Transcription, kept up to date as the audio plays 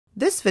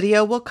This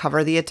video will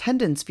cover the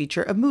attendance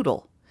feature of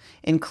Moodle,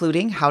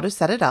 including how to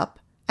set it up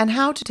and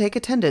how to take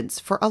attendance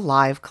for a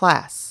live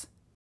class.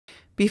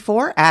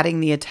 Before adding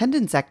the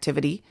attendance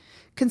activity,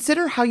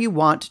 consider how you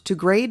want to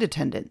grade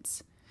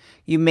attendance.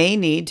 You may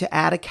need to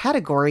add a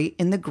category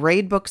in the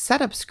gradebook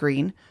setup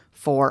screen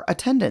for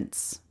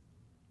attendance.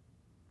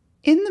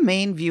 In the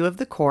main view of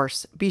the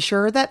course, be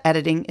sure that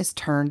editing is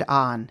turned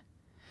on.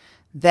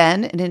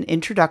 Then, in an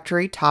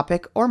introductory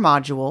topic or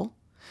module,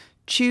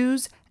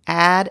 choose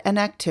Add an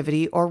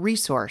activity or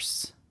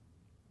resource.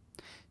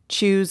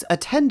 Choose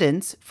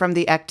Attendance from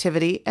the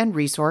Activity and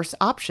Resource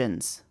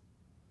options.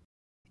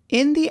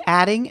 In the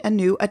Adding a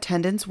New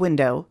Attendance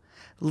window,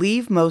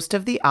 leave most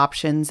of the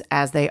options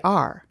as they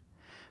are.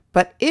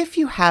 But if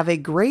you have a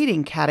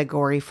grading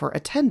category for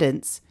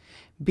attendance,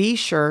 be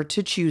sure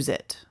to choose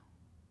it.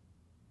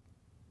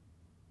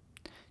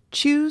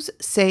 Choose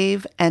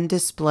Save and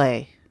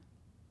Display.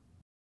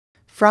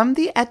 From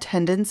the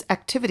Attendance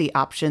Activity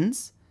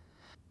options,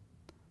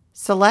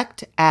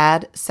 select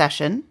Add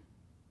Session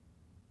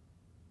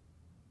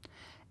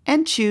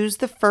and choose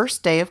the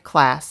first day of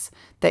class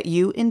that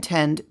you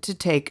intend to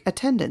take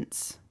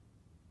attendance.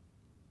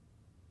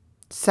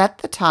 Set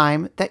the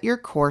time that your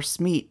course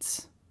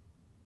meets.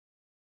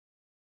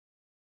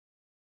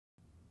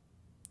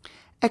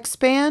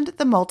 Expand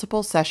the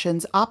Multiple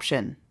Sessions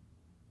option.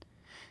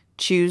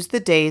 Choose the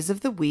days of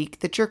the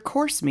week that your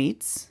course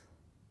meets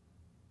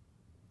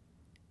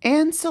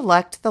and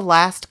select the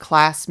last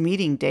class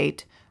meeting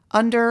date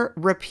under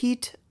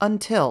Repeat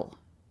Until.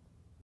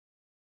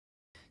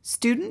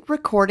 Student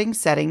recording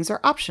settings are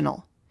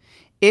optional.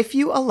 If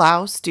you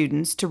allow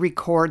students to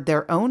record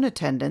their own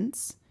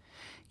attendance,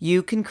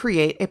 you can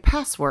create a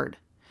password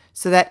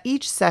so that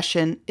each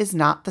session is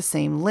not the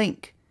same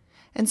link,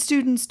 and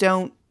students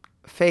don't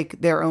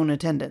fake their own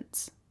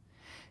attendance.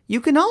 You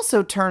can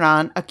also turn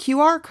on a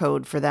QR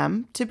code for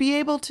them to be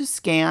able to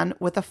scan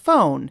with a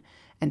phone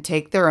and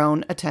take their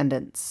own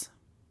attendance.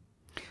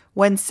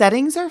 When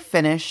settings are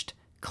finished,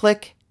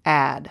 click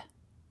Add.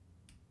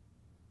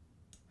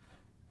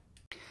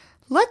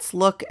 Let's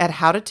look at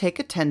how to take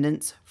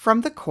attendance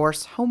from the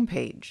course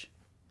homepage.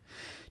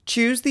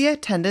 Choose the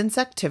attendance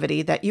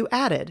activity that you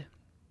added.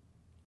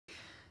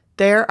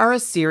 There are a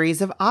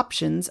series of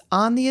options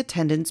on the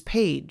attendance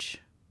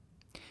page.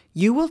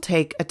 You will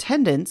take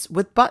attendance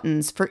with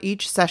buttons for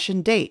each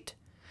session date.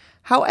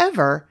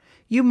 However,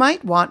 you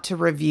might want to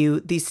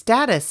review the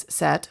status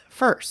set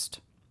first.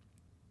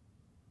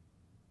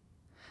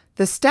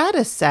 The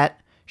status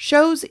set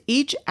shows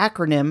each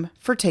acronym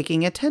for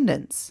taking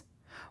attendance,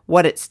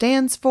 what it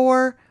stands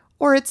for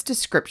or its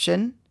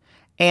description,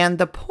 and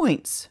the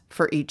points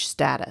for each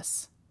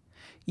status.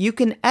 You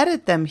can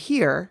edit them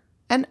here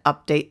and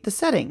update the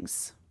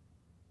settings.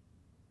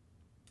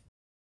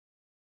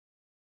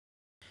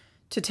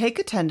 To take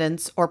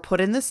attendance or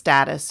put in the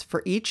status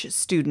for each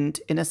student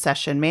in a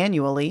session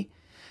manually,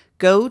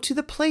 go to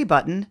the play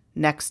button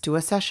next to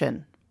a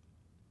session.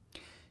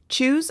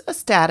 Choose a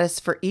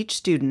status for each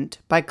student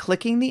by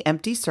clicking the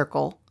empty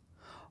circle,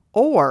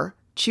 or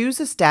choose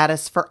a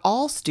status for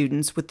all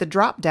students with the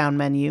drop-down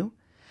menu,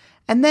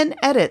 and then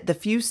edit the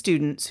few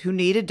students who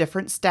need a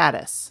different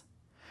status.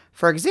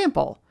 For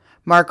example,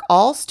 mark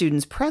all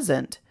students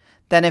present,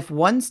 then if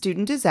one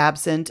student is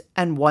absent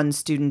and one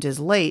student is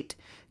late,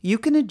 you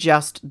can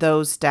adjust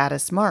those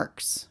status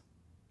marks.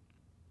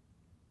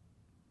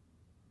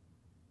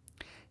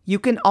 You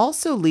can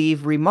also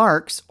leave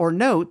remarks or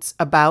notes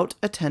about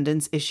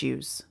attendance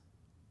issues.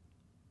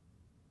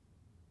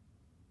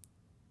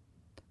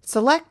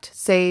 Select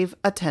Save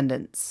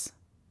Attendance.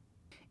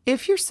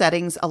 If your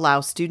settings allow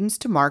students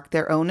to mark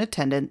their own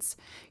attendance,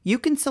 you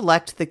can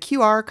select the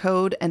QR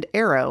code and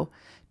arrow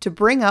to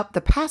bring up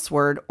the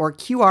password or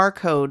QR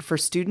code for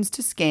students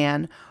to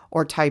scan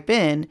or type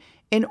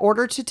in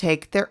order to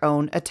take their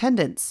own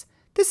attendance.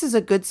 This is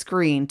a good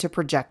screen to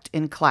project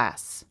in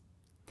class.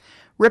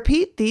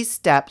 Repeat these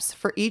steps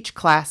for each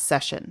class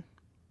session.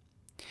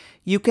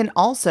 You can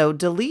also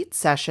delete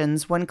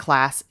sessions when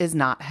class is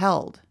not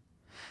held.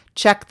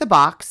 Check the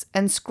box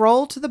and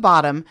scroll to the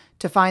bottom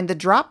to find the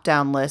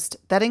drop-down list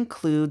that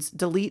includes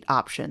delete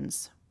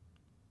options.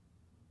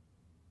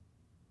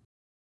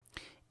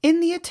 In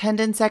the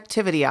attendance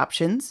activity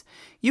options,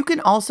 you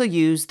can also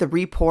use the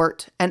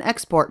report and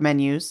export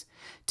menus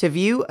to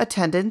view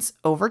attendance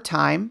over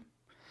time,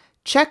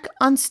 check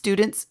on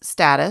students'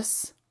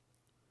 status,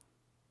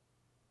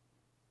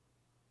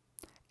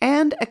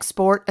 and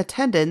export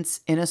attendance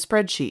in a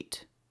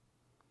spreadsheet.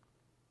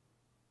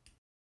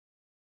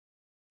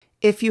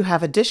 If you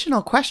have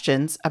additional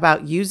questions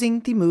about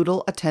using the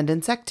Moodle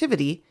attendance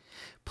activity,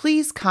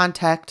 please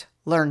contact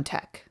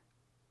LearnTech.